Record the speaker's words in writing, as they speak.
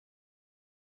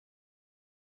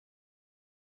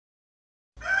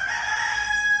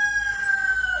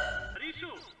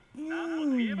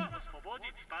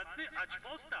Ходит спадцы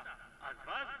очпоста, а с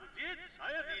вас будет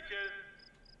саявитель.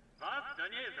 Вас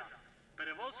Данеза.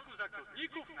 Перевозку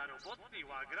zakotników na robotny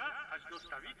łagra, aż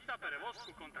dostawica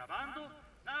перевозку kontrabandu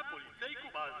na policyjku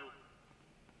bazu.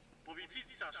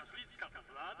 Powiecica szuflicka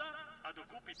uzlada, a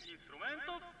dokupić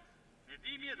instrumentów,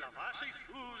 niedimie dla waszej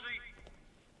służy.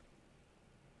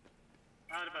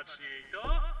 Arbaczniej to,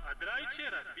 a drajcie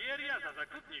razbierja za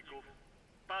zakutników.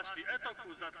 Paszli etoku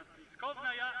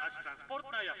zakutniskowna ja, aż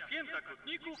transportna ja 5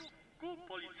 zakutników ku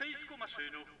policyjsku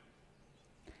maszynu.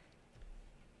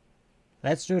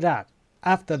 Let's do that.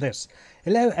 After this.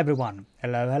 Hello everyone.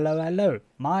 Hello.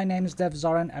 My name is Dev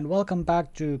Zoran and welcome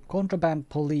back to Contraband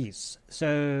Police.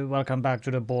 So, welcome back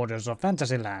to the borders of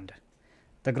Fantasyland.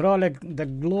 The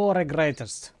glory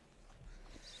greatest.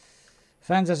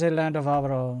 Fantasyland of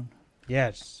our own.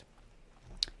 Yes.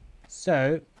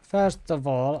 So, first of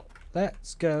all,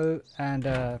 let's go and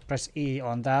press E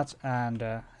on that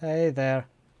and hey there.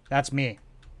 That's me.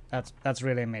 That's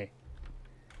really me.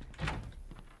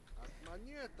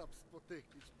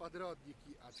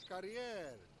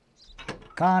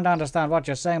 Can't understand what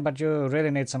you're saying, but you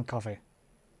really need some coffee.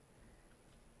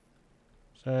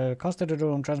 So, custody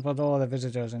room, transport all the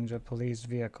visitors into a police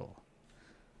vehicle.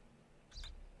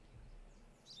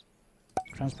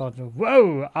 Transport.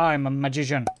 Whoa! I'm a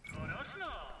magician.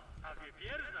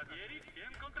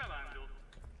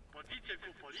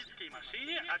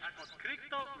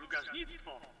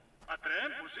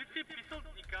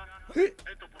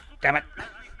 Damn it.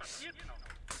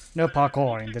 No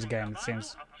parkour in this game, it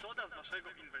seems.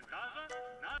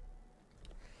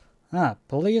 Ah,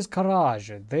 police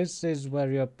garage. This is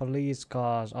where your police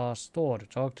cars are stored.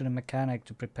 Talk to the mechanic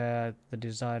to prepare the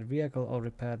desired vehicle or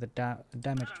repair the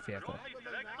damaged vehicle.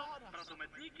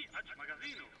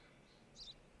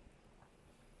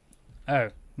 Oh,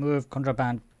 move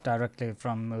contraband directly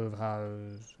from move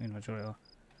house inventory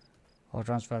or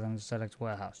transfer them to select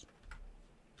warehouse.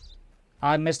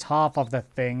 I missed half of the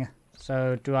thing,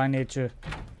 so do I need to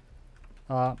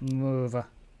move?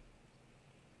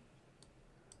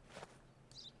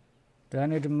 Do I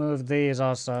need to move these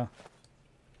also?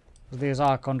 These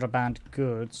are contraband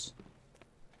goods.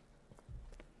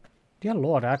 Dear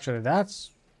Lord, actually,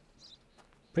 that's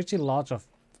pretty lots of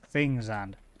things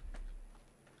and.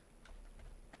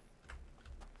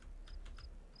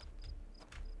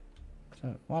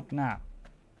 So, what now?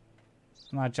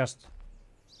 Am I just...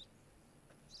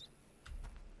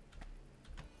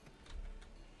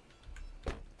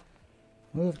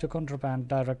 Move to contraband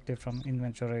directly from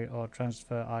inventory or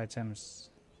transfer items.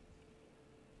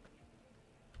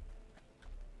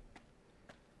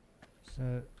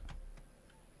 So...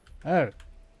 Oh!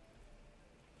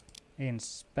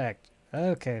 Inspect.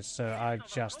 Okay, so I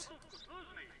just...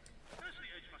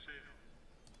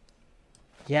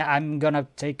 Yeah, I'm gonna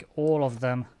take all of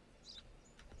them.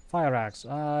 Fire axe.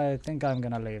 I think I'm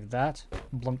gonna leave that.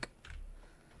 Blunk.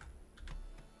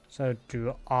 So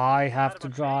do I have to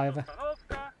drive?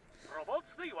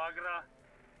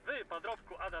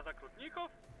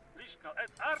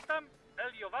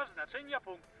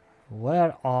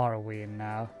 Where are we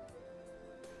now?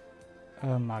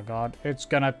 Oh my god, it's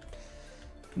gonna...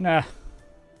 Nah.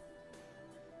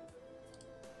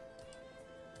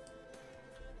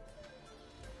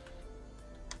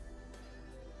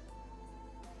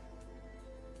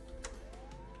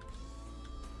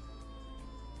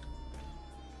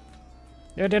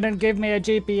 You didn't give me a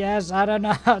GPS. I don't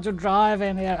know how to drive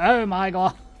in here. Oh my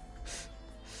god.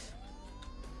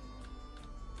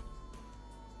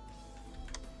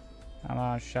 Come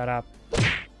on, shut up.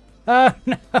 Oh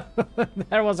no.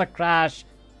 There was a crash.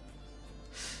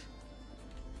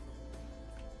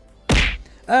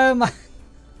 Oh my.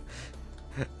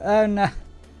 Oh no.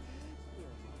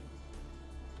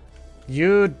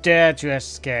 You dare to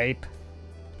escape.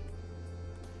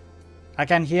 I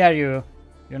can hear you,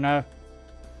 you know.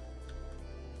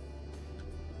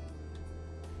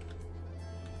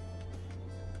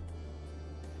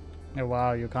 Oh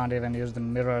wow, you can't even use the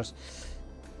mirrors.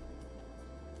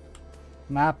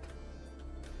 Map.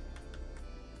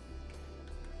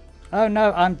 Oh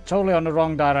no, I'm totally on the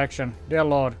wrong direction. Dear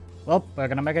Lord. Well, we're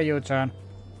gonna make a U-turn.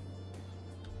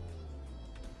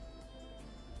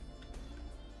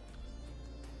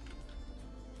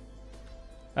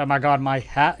 Oh my god, my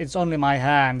it's only my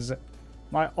hands.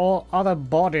 My other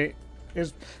body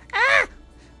is... Ah!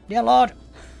 Dear Lord!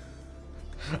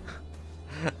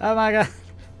 Oh my god.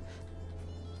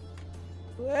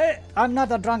 I'm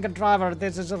not a drunken driver.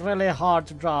 This is really hard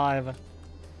to drive.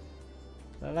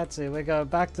 So let's see. We go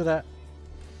back to the...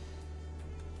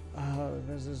 Oh,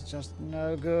 this is just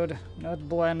no good. Not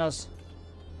buenos.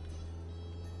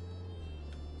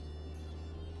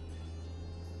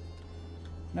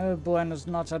 No buenos,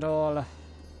 not at all.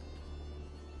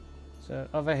 So,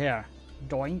 over here.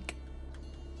 Doink.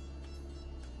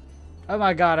 Oh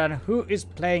my god, and who is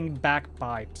playing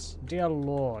bagpipes? Dear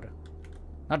lord.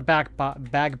 Not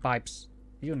bagpipes.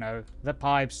 You know, the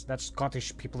pipes that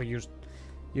Scottish people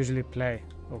usually play.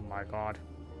 Oh my god.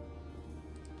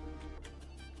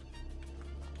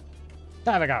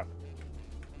 There we go.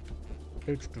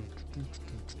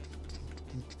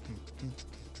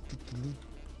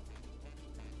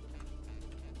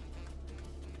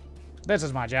 This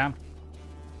is my jam.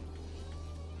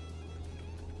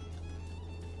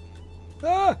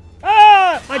 Ah!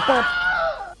 Ah! My pop!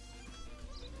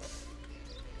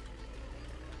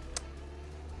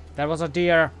 There was a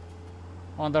deer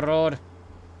on the road.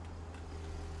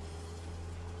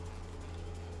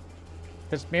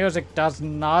 This music does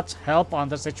not help on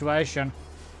the situation.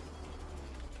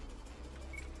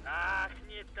 Ach,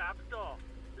 nie tapto.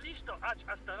 Lišto ač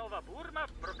astanova burma,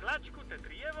 proklačku te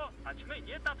trijevo, ač me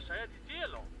nie ta przejed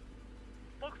dzielo.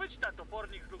 Pochwyć ta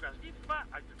topornik z lugażnictwa,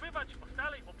 ač zbywać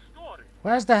ostalej obstory.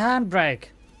 Where's the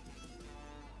handbrake?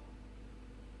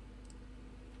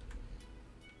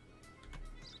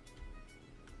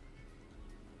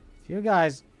 If you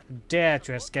guys dare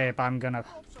to escape, I'm gonna...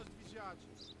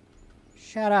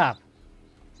 Shut up.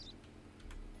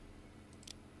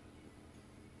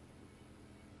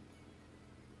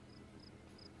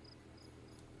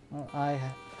 Well,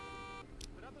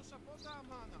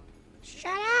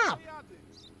 Shut up!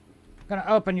 I'm gonna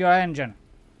open your engine.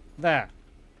 There.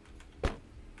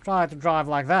 Try to drive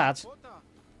like that. So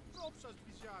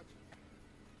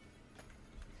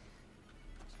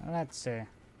let's see.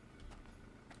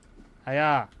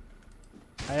 Hiya.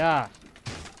 Hiya.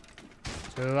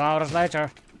 2 hours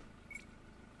later.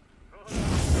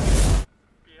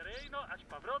 Pierejno ač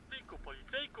pavrodni ku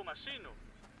policejku mašinu.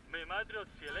 Me madre od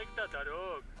selekta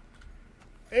darog.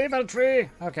 Evil tree.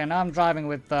 Okay, now I'm driving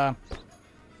with the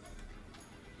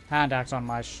hand axe on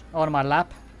my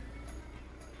lap.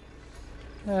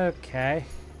 Okay.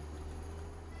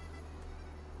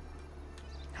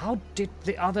 How did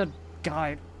the other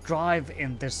guy drive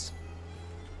in this?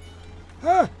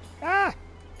 Ah! Ah!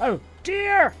 Oh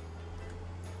dear!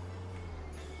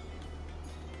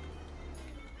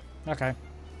 Okay.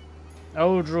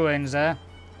 Old ruins there.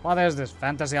 What is this?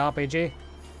 Fantasy RPG?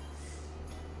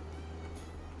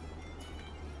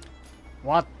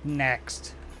 What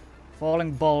next?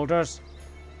 Falling boulders?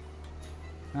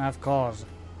 Of course.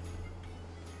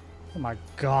 Oh my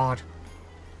god.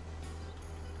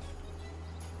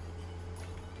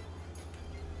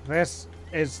 This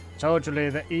is totally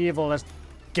the evilest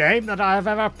game that I have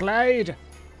ever played.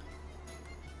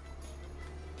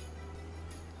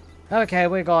 Okay,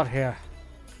 we got here.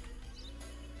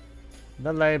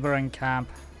 The laboring camp.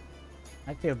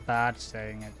 I feel bad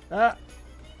saying it. Ah!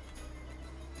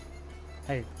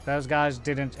 Hey, those guys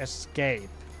didn't escape.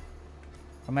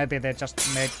 Or maybe they just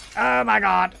made... Oh my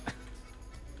god!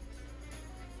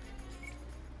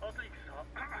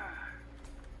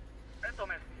 Eto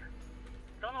mestie.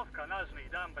 Stanovka nažni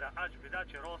dambra ač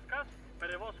vydače rozkaz,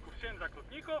 perevozku všem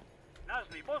zakotnikov,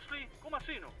 nažni pošli ku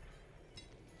mašinu.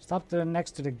 Stop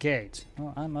next to the gate.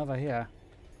 Oh, I'm over here.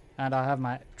 And I have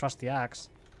my trusty axe.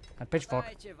 And pitchfork.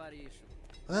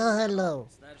 Oh, hello.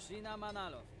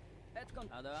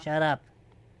 Shut up.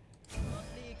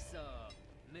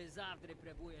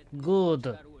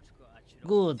 Good.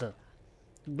 Good.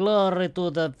 Glory to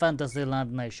the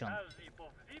Fantasyland nation. Nažni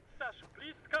povzitca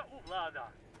šuplistka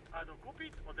uvlada, a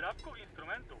dokupic odravku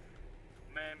instrumentów.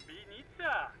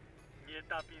 Membinica, nie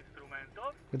tap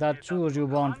instrumentów. Without tools you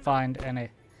won't find any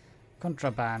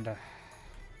contraband.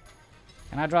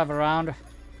 Can I drive around?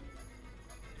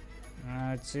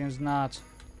 No, it seems not.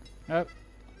 Oh.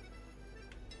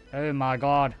 Oh my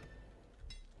god.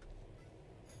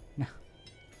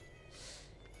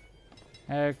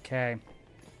 Okay.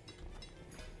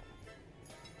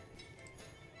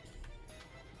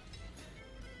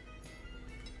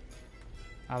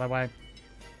 Other way.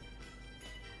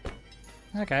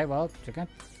 Okay, well, you can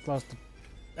close the...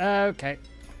 Okay.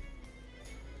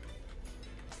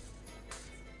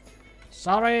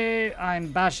 Sorry,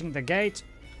 I'm bashing the gate,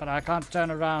 but I can't turn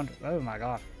around. Oh my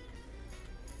god.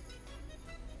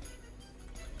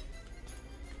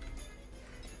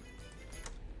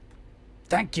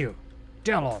 Thank you,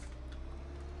 dear Lord.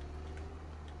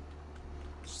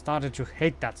 Started to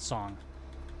hate that song.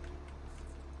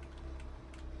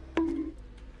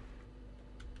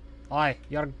 Oi,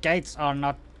 your gates are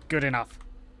not good enough.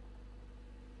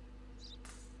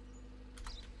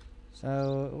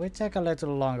 So we take a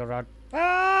little longer route.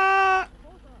 Ah!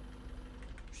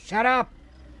 Shut up!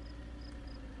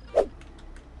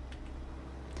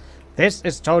 This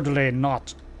is totally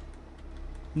not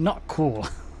cool.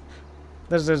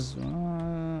 This is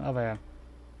over here.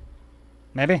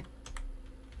 Maybe?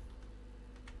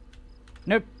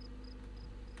 Nope.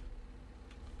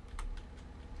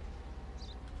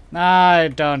 I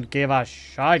don't give a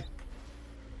shit.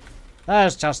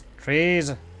 There's just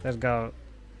trees. Let's go.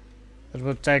 It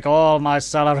would take all my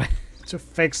salary to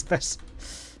fix this.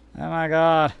 Oh my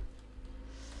god.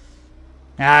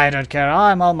 I don't care.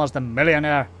 I'm almost a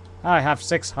millionaire. I have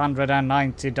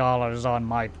 $690 on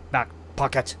my back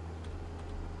pocket.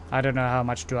 I don't know how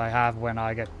much do I have when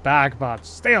I get back, but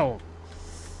still.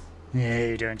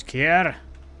 I don't care.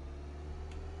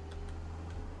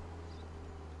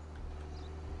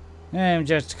 I'm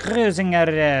just cruising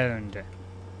around.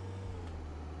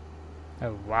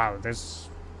 Oh wow, this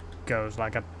goes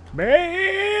like a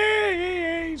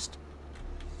beast.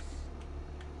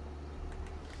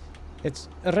 It's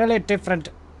really different.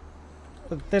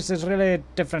 This is really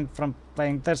different from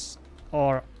playing this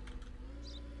or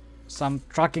some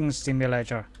trucking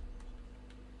simulator.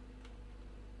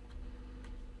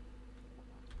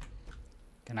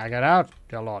 Can I get out?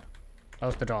 Dear Lord.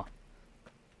 Close the door.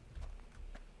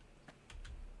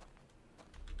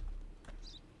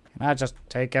 Can I just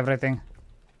take everything?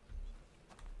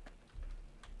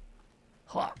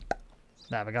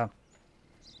 There we go.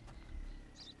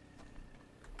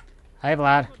 Hey,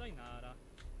 Vlad.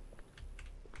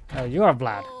 Oh, you're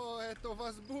Vlad.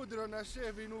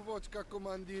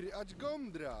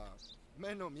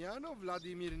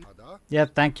 Yeah,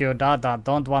 thank you, Dada.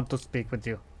 Don't want to speak with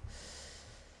you.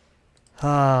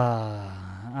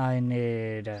 I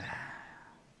need...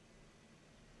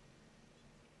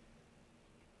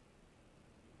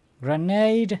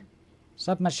 grenade,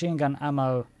 submachine gun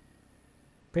ammo,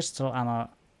 pistol ammo.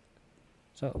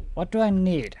 So, what do I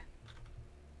need?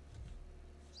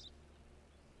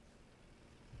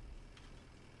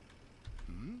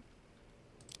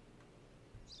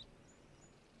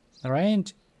 The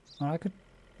range. Well,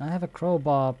 I have a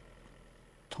crowbar,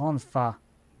 tonfa,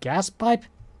 gas pipe.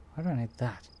 I don't need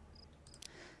that.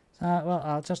 So, well,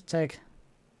 I'll just take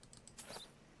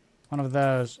one of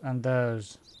those and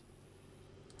those.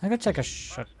 I could take a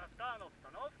shot.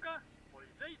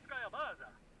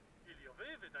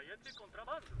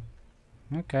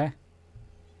 Okay.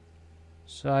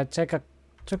 So I took a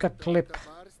clip.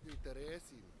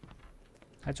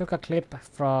 I took a clip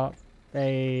from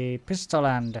a pistol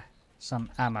and some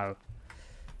ammo.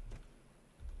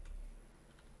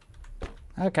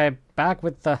 Okay, back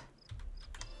with the...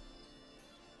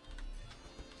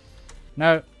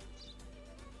 No.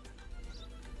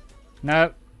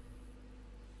 No.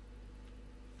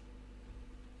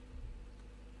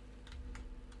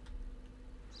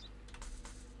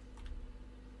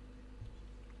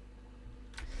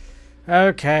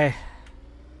 Okay.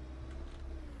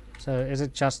 So is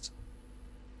it just...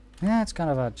 Yeah, it's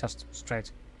kind of a just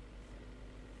straight.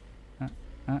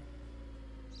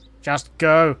 Just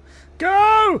go.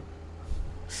 Go!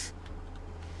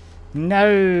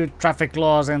 No traffic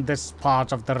laws in this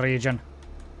part of the region.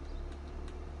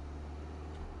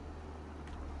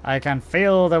 I can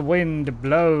feel the wind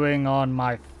blowing on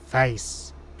my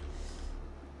face.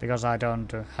 Because I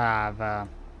don't have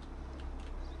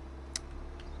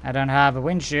a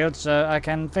windshield, so I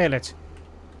can feel it.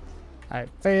 I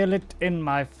feel it in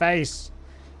my face.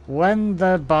 When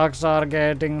the bugs are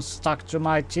getting stuck to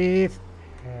my teeth.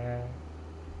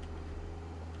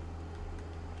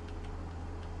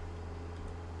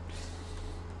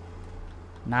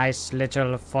 Nice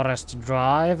little forest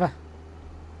drive.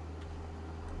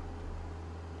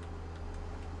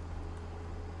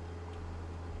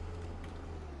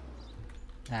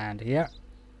 And here.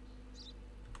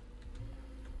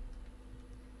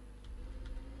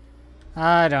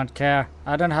 I don't care.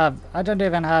 I don't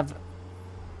even have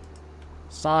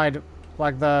side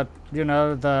like the, you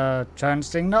know, the turn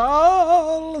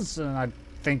signals. I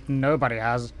think nobody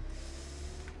has.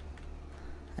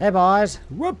 Hey boys,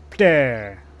 whoop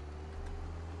there.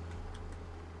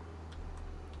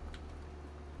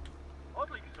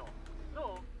 Odlično.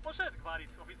 No, poszedł gwarić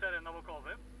z oficerem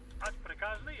naukowym, ać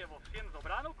przekażny jego wsiem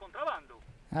zobraną kontrabandu.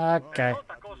 Okay.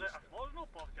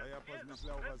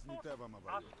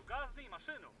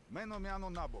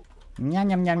 Nyam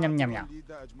nyam nyam nyam nyam nyam.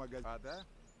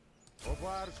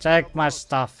 Check my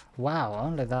stuff. Wow,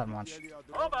 only that much.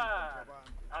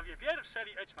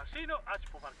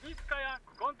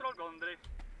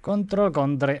 Control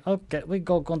Gondry. Okay, we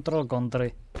go Control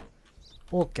Gondry.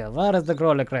 Okay, where is the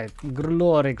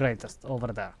glory greatest? Over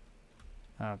there.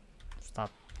 Stop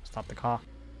the car.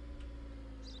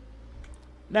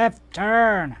 Left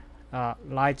turn.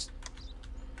 Lights.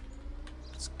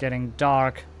 It's getting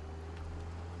dark.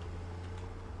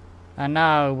 And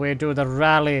now we do the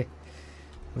rally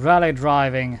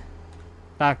driving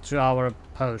back to our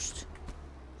post.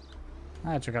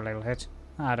 I took a little hit.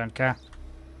 I don't care.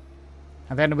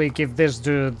 And then we give this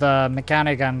to the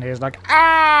mechanic and he's like,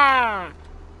 ah!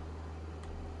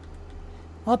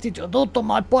 What did you do to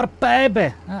my poor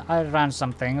baby? I ran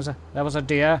some things. There was a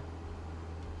deer.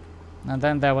 And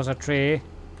then there was a tree.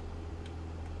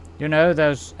 You know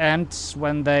those ants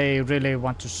when they really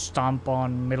want to stomp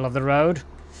on middle of the road?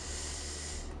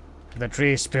 The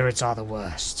tree spirits are the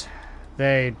worst.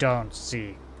 They don't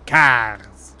see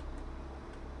cars.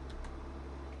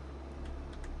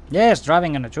 Yes,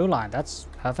 driving in a true line. That's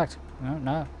perfect.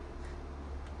 No.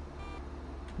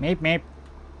 Meep, meep.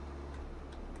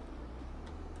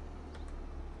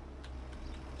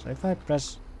 So if I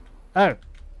press... Oh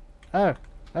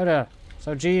no.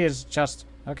 So G is just...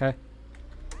 Okay.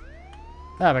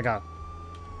 There we go.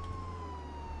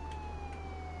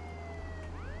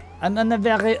 And then a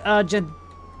very urgent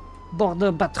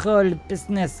border patrol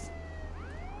business.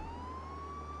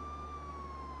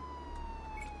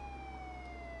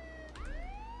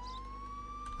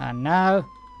 And now...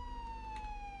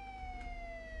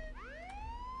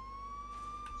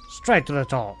 Straight to the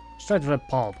top. Straight to the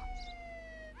pub.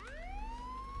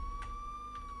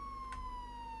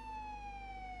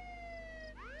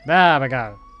 There we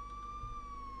go.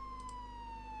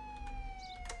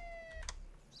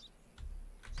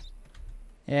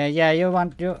 Yeah, you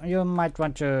might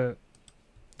want to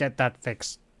get that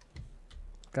fixed.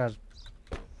 Because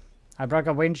I broke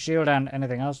a windshield and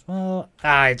anything else. Well,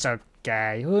 it's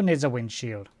okay. Who needs a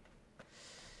windshield?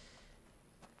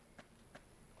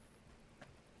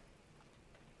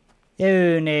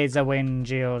 Who needs a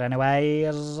windshield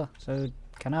anyways? So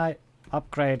can I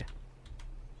upgrade?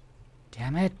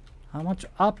 Damn it. I want to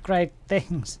upgrade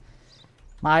things.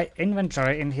 My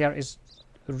inventory in here is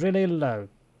really low.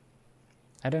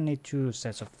 I don't need 2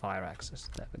 sets of fire axes.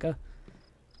 There we go.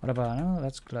 What about... Oh,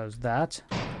 let's close that.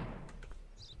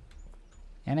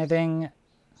 Anything...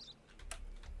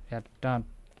 Yeah, don't...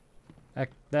 The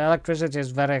electricity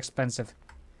is very expensive.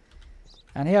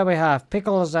 And here we have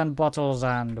pickles and bottles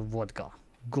and vodka.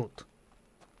 Good.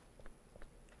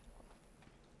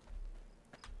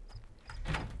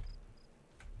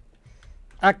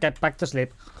 Okay, back to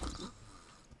sleep.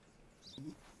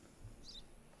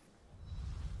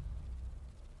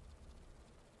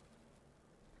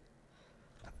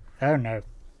 Oh no.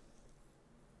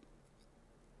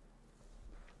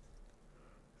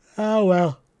 Oh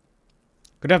well.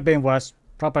 Could have been worse.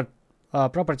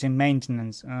 Property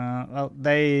maintenance. Well,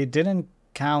 they didn't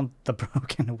count the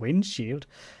broken windshield.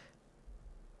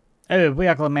 Oh,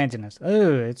 vehicle maintenance.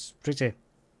 Oh, it's pretty.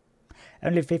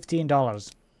 Only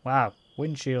 $15. Wow,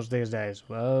 windshields these days.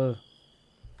 Whoa.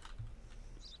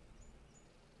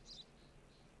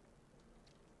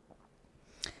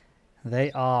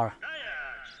 They are.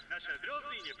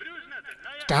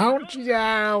 Don't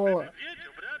yell!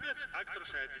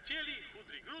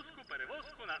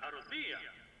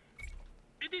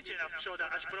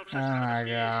 Oh my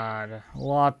god.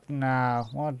 What now?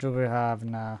 What do we have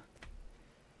now?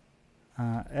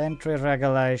 Entry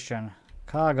regulation.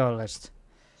 Cargo list.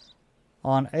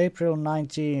 On April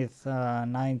 19th,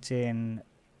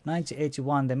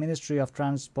 1981, the Ministry of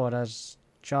Transport has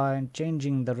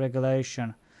changing the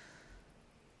regulation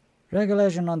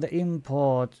on the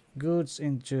import goods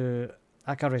into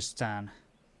Afghanistan.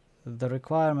 The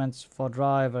requirements for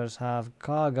drivers have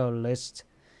cargo list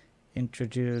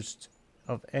introduced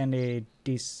of any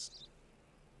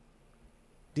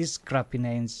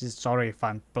discrepancies. Sorry if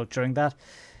I'm butchering that.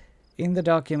 In the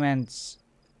documents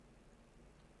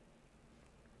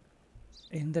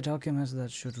that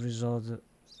should result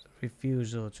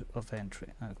refusal of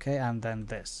entry. Okay, and then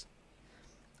this.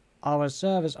 Our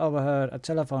service overheard a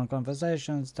telephone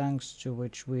conversation thanks to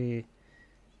which we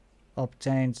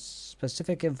obtained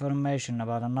specific information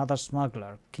about another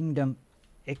smuggler, Kingdom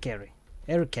Ikeri.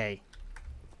 Ikri.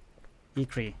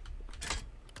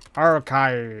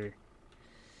 Okay.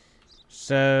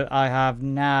 So I have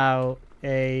now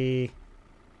a...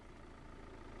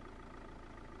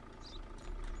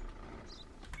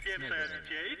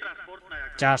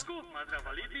 Just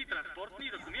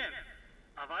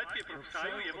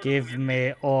give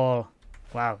me all.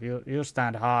 Wow, you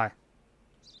stand high.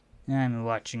 I'm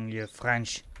watching you,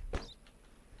 French.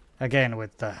 Again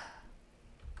with the...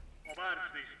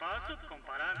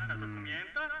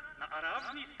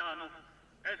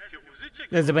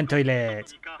 There's a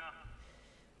toilet.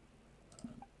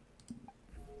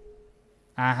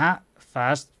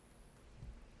 Fast.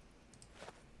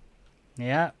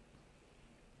 Yeah.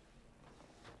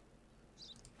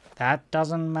 That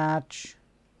doesn't match.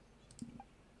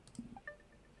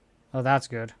 Oh, that's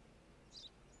good.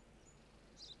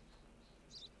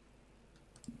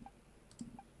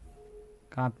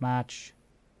 Can't match.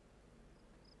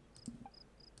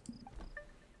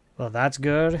 Well, that's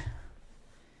good.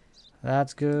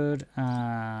 That's good.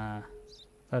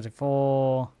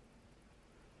 34.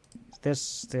 Is this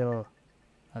still...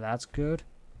 Oh, that's good.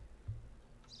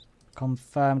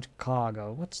 Confirmed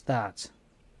cargo. What's that?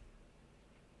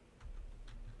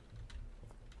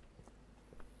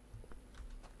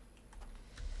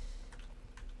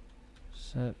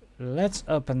 So let's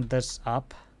open this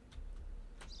up.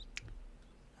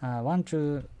 1,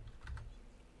 2.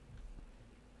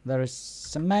 There is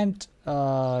cement.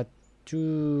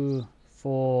 2,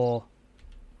 4.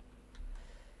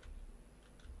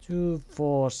 2,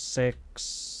 4,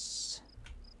 6.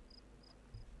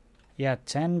 Yeah,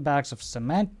 10 bags of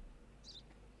cement.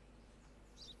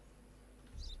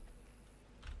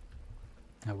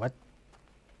 What?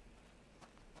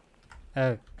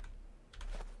 Oh.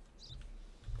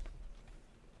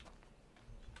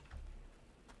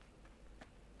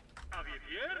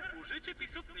 Użycie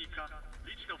pisotnika.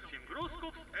 Liczno w 7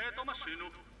 gruzków do maszynu.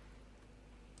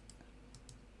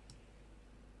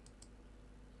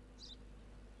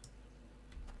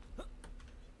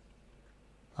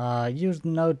 Use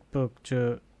notebook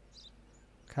to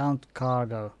count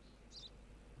cargo.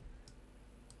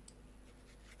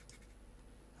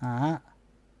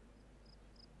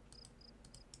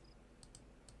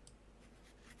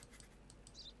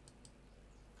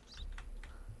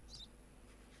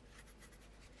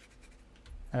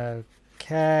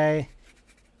 Okay.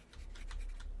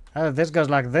 Oh, this goes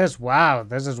like this. Wow,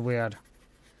 this is weird.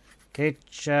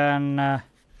 Kitchen,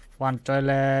 1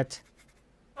 toilet.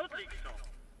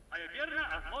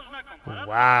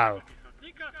 Wow.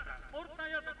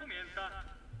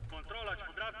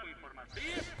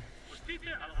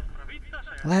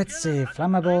 Let's see.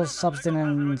 Flammable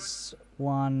substance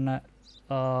 1.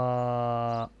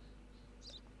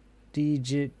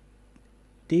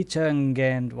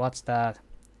 Detergent. What's that?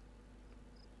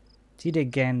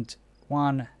 Detergent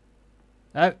 1.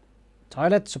 Oh,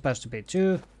 toilet supposed to be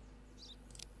 2.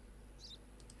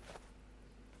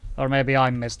 Or maybe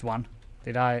I missed one.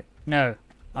 Did I? No,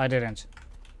 I didn't.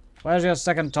 Where's your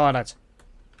second toilet?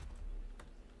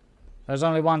 There's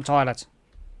only 1 toilet.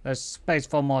 There's space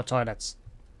for more toilets.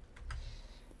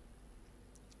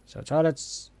 So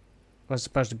toilets was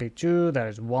supposed to be 2. There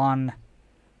is 1.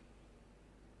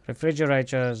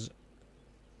 Refrigerators.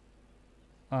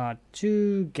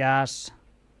 2 gas.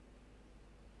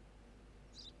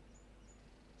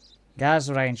 Gas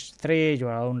range 3. You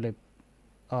are only.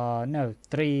 No,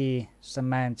 3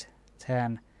 cement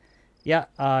 10. Yeah.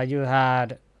 You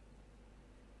had.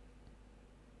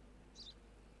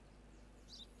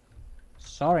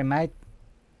 Sorry, mate.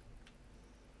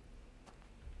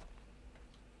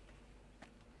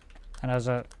 And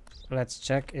also, let's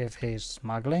check if he's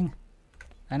smuggling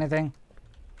anything.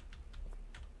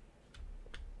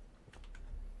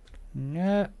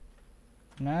 No,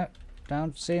 no,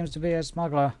 don't seems to be a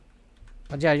smuggler.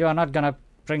 But yeah, you are not gonna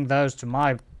bring those to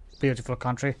my beautiful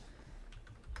country.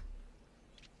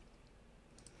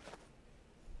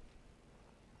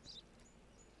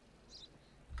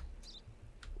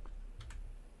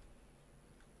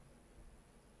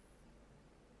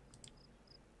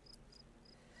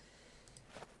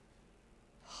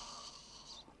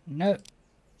 No.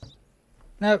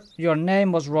 No, your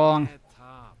name was wrong.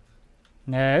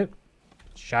 No.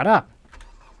 Shut up.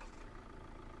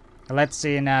 Let's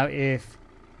see now if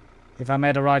I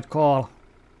made the right call.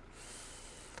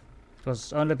 It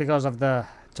was only because of the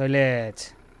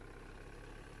toilet.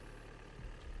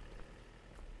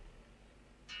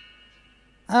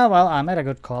 Oh well, I made a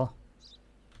good call.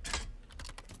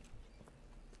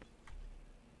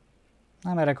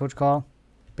 I made a good call.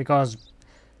 Because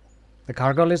the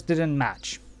cargo list didn't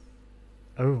match.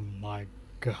 Oh my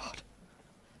god.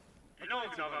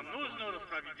 Inoltre wam нужно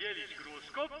rozprawidzielić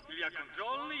gruzków dla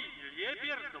kontroli i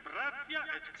lepiej dobractwa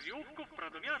et kryjówków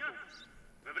pradomiatów.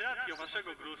 Wybratio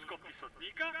waszego gruzko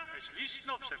pisotnika jest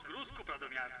liczno przez gruzku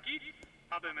pradomiatki,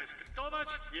 aby mestrytować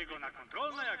jego na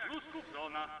kontrolna jak gruzków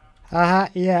zona.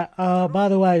 Yeah, by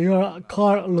the way, your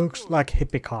car looks like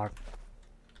hippie car.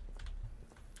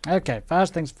 Okay,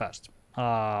 first things first.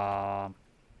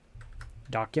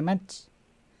 Documents.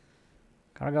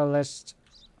 Cargo list.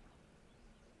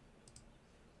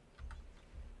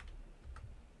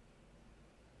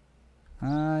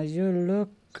 You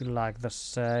look like the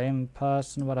same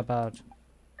person. What about?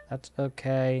 That's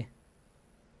okay.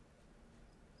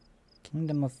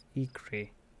 Kingdom of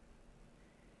Ikri.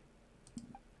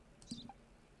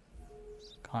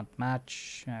 Can't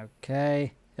match.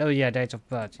 Okay. Oh yeah, date of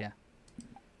birth, yeah.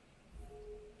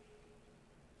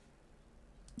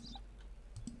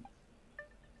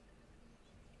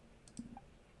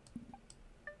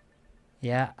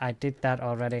 Yeah, I did that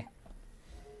already.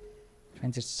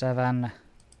 27.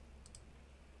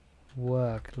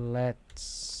 Work.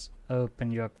 Let's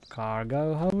open your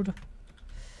cargo hold.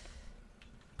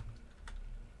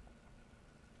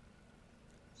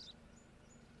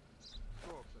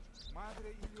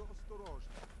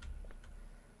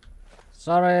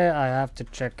 Sorry, I have to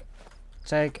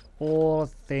take all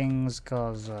things,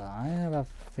 cause I have a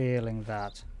feeling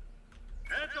that.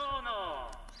 Eto ono,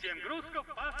 siem grusko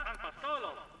pas an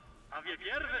pastolo, a wie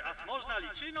pierwy as można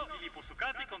licino ili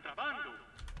posukati kontrabandu.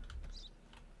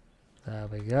 There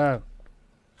we go.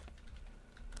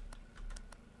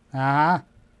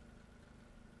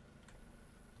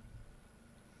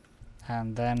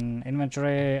 And then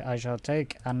inventory, I shall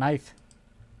take a knife.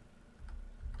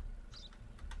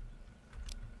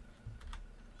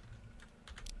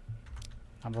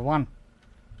 Number 1.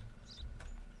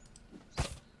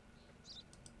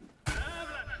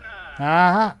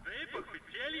 Aha. Wy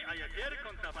pochwycieli, a ja gier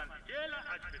kontrabandiciela,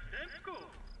 ać występku.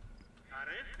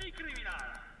 Arestni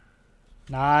kryminala.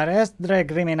 Arrest the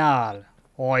criminal.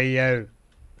 Oi, you.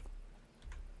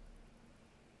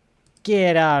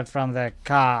 Get out from the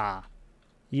car.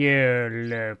 You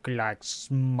look like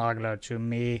smuggler to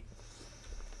me.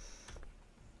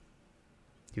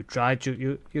 You try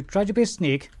to be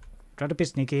sneak. Try to be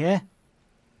sneaky here.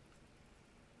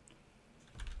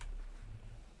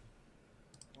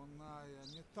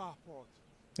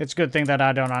 It's a good thing that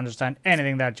I don't understand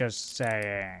anything that you're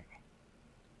saying.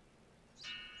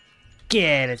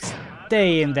 Get it.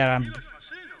 Stay in there.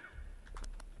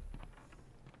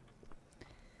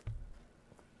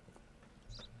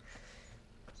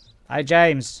 Hi,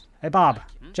 James. Hey, Bob.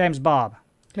 James Bob.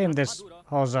 Clean this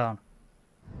whole zone.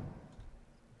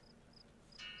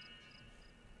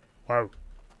 Whoa.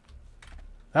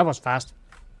 That was fast.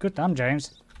 Good done,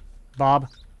 James. Bob.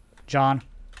 John.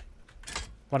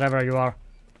 Whatever you are.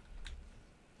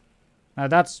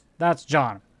 That's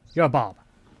John. You're Bob.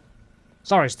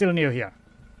 Sorry, still new here.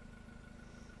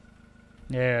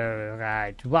 Yeah,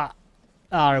 right. What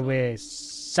are we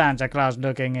Santa Claus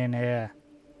looking in here?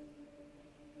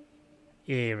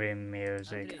 Eerie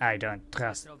music. I don't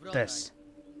trust this.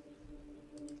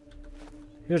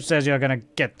 Who says you're gonna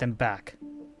get them back?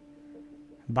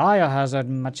 Biohazard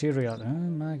material. Oh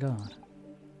my god.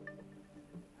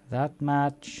 That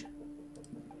match.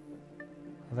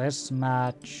 This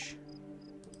match.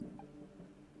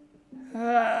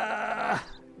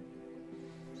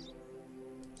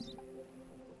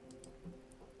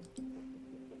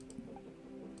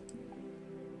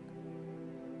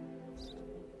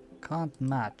 Can't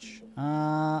match.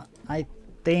 I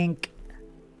think...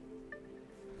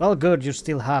 Well, good, you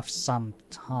still have some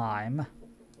time.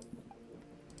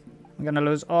 I'm gonna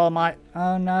lose all my...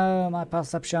 Oh no, my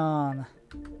perception.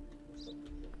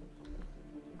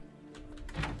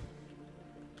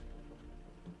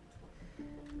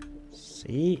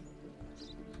 See?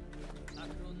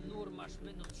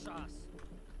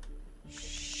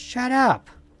 Shut up!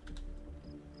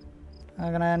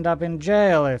 I'm gonna end up in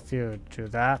jail if you do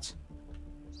that.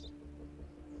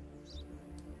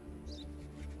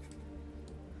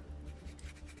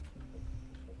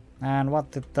 And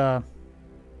what did the...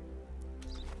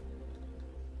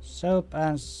 Soap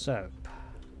and soap.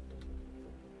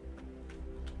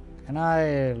 Can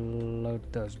I load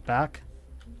those back?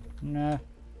 No.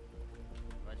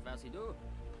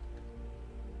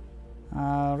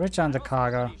 Return the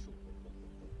cargo.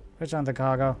 Return the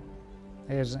cargo.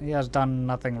 He has done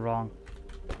nothing wrong.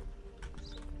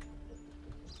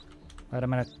 Wait a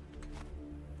minute.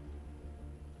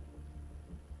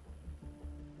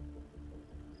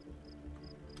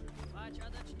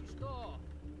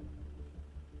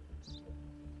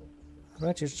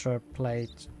 Register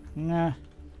plate. Nah.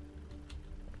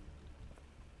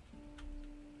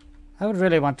 I would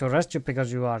really want to arrest you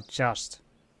because you are just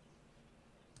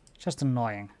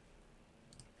annoying.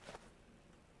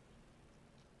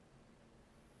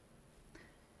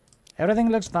 Everything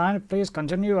looks fine. Please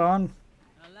continue on.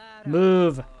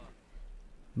 Move.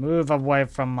 Move away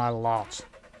from my lot.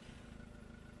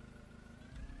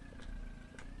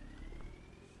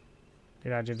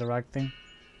 Did I do the right thing?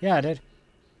 Yeah, I did.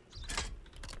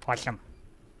 Watch him.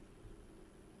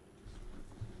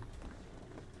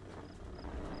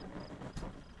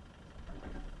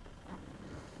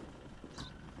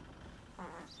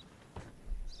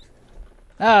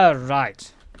 All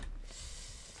right.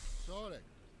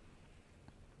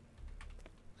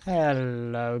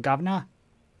 Hello, Governor.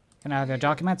 Can I have your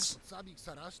documents?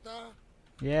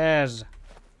 Yes.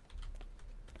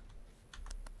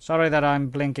 Sorry that I'm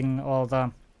blinking all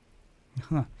the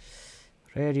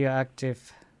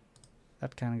radioactive.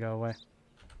 That can go away.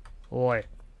 Oi.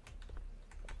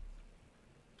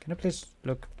 Can you please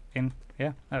look in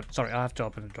here? Oh, sorry, I have to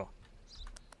open the door.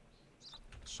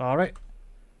 Sorry.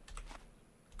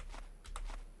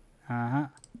 Uh-huh.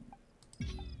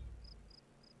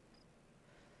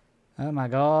 Oh my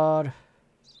god.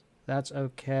 That's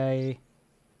okay.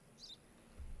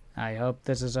 I hope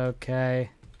this is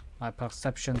okay. My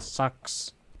perception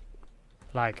sucks.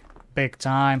 Like, big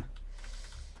time.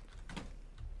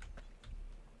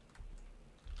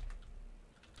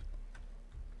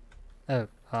 Oh,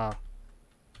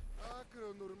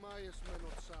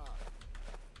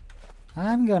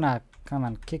 I'm gonna come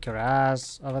and kick your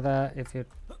ass over there if you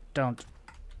don't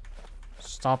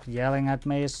stop yelling at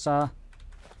me, sir.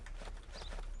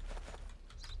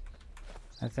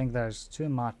 I think there's too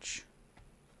much.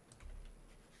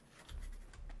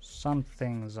 Some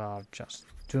things are just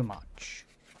too much.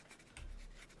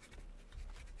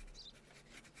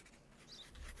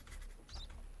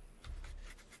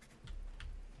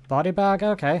 Body bag,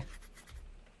 okay.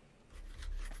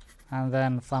 And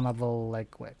then flammable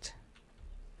liquid.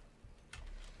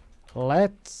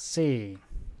 Let's see.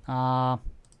 Potato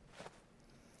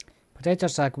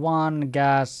sack 1,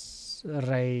 gas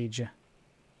rage.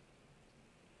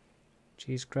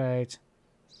 Cheese crate.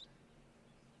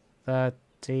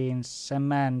 13,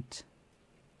 cement.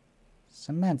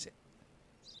 Cement.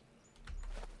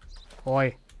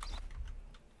 Oi.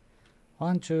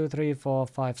 1, 2, 3, 4,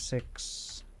 5,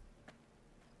 6,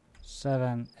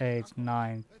 7, 8,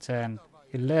 9, 10,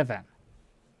 11.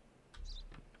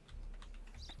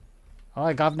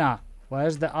 Oi, governor.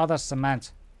 Where's the other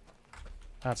cement?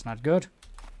 That's not good.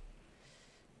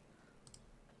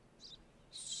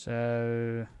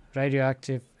 So,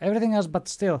 radioactive. Everything else, but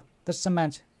still. The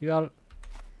cement. You're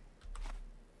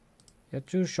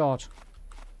too short.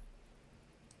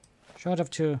 Short of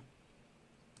 2.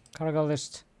 Cargo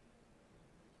list.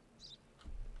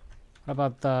 What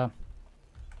about the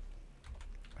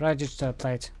register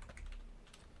plate?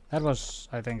 That was,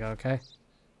 I think, okay.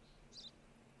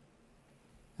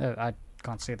 Oh, I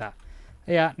can't see that.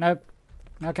 Yeah, nope.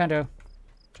 No can do.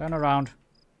 Turn around.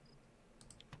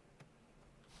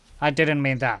 I didn't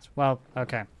mean that. Well,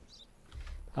 okay.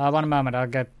 1 moment, I'll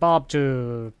get Bob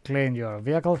to clean your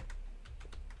vehicle.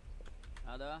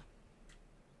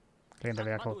 Clean the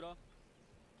vehicle.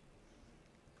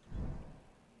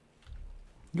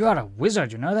 You are a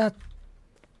wizard, you know that?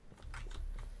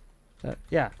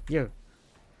 Yeah, you.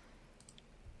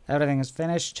 Everything is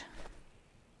finished.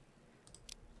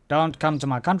 Don't come to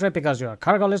my country because your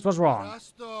cargo list was wrong.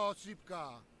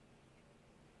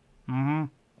 I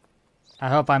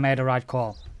hope I made the right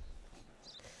call.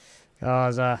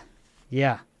 Because,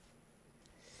 yeah.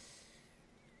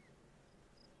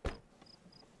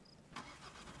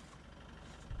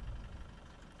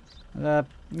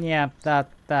 Yeah,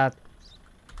 that.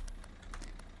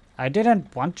 I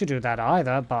didn't want to do that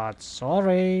either, but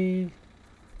sorry.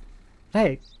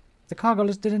 Hey, the cargo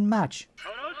list didn't match.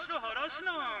 Sure.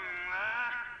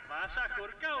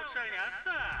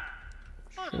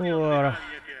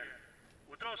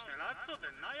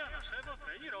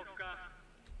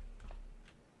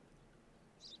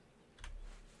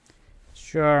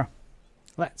 Sure.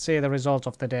 Let's see the results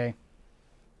of the day.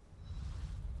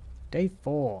 Day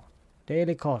 4.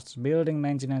 Daily costs, building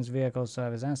maintenance, vehicle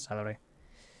service and salary.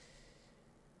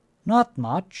 Not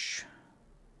much.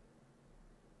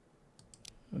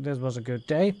 This was a good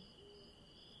day.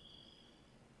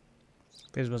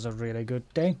 This was a really good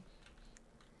day.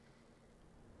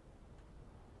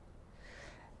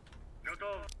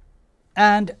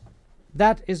 And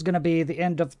that is gonna be the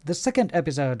end of the second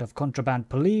episode of Contraband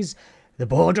Police, the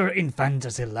border in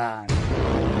Fantasyland.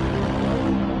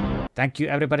 Thank you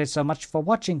everybody so much for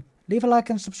watching. Leave a like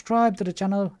and subscribe to the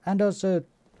channel, and also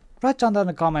write down in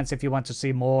the comments if you want to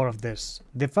see more of this.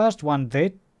 The first one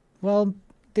did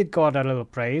got a little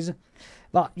praise.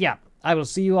 But yeah, I will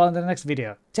see you all in the next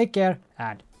video. Take care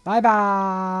and bye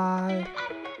bye.